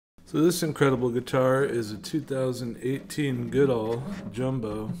So this incredible guitar is a 2018 Goodall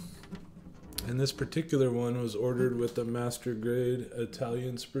Jumbo, and this particular one was ordered with a master grade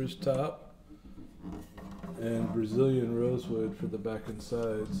Italian spruce top and Brazilian rosewood for the back and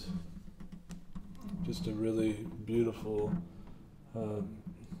sides. Just a really beautiful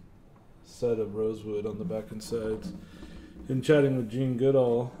set of rosewood on the back and sides. In chatting with Jean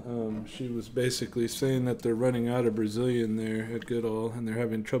Goodall, she was basically saying that they're running out of Brazilian there at Goodall, and they're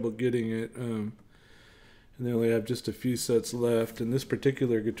having trouble getting it, and they only have just a few sets left. And this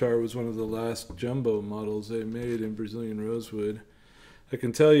particular guitar was one of the last jumbo models they made in Brazilian rosewood. I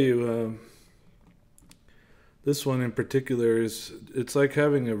can tell you, this one in particular it's like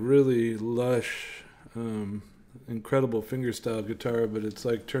having a really lush, incredible fingerstyle guitar, but it's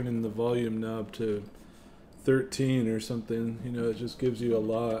like turning the volume knob to 13 or something. You know, it just gives you a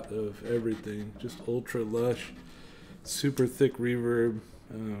lot of everything. Just ultra lush, super thick reverb,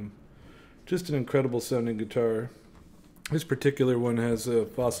 just an incredible sounding guitar. This particular one has a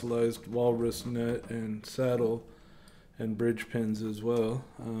fossilized walrus nut and saddle and bridge pins as well.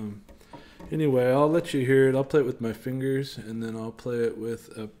 Anyway, I'll let you hear it. I'll play it with my fingers and then I'll play it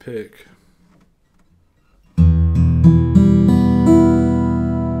with a pick.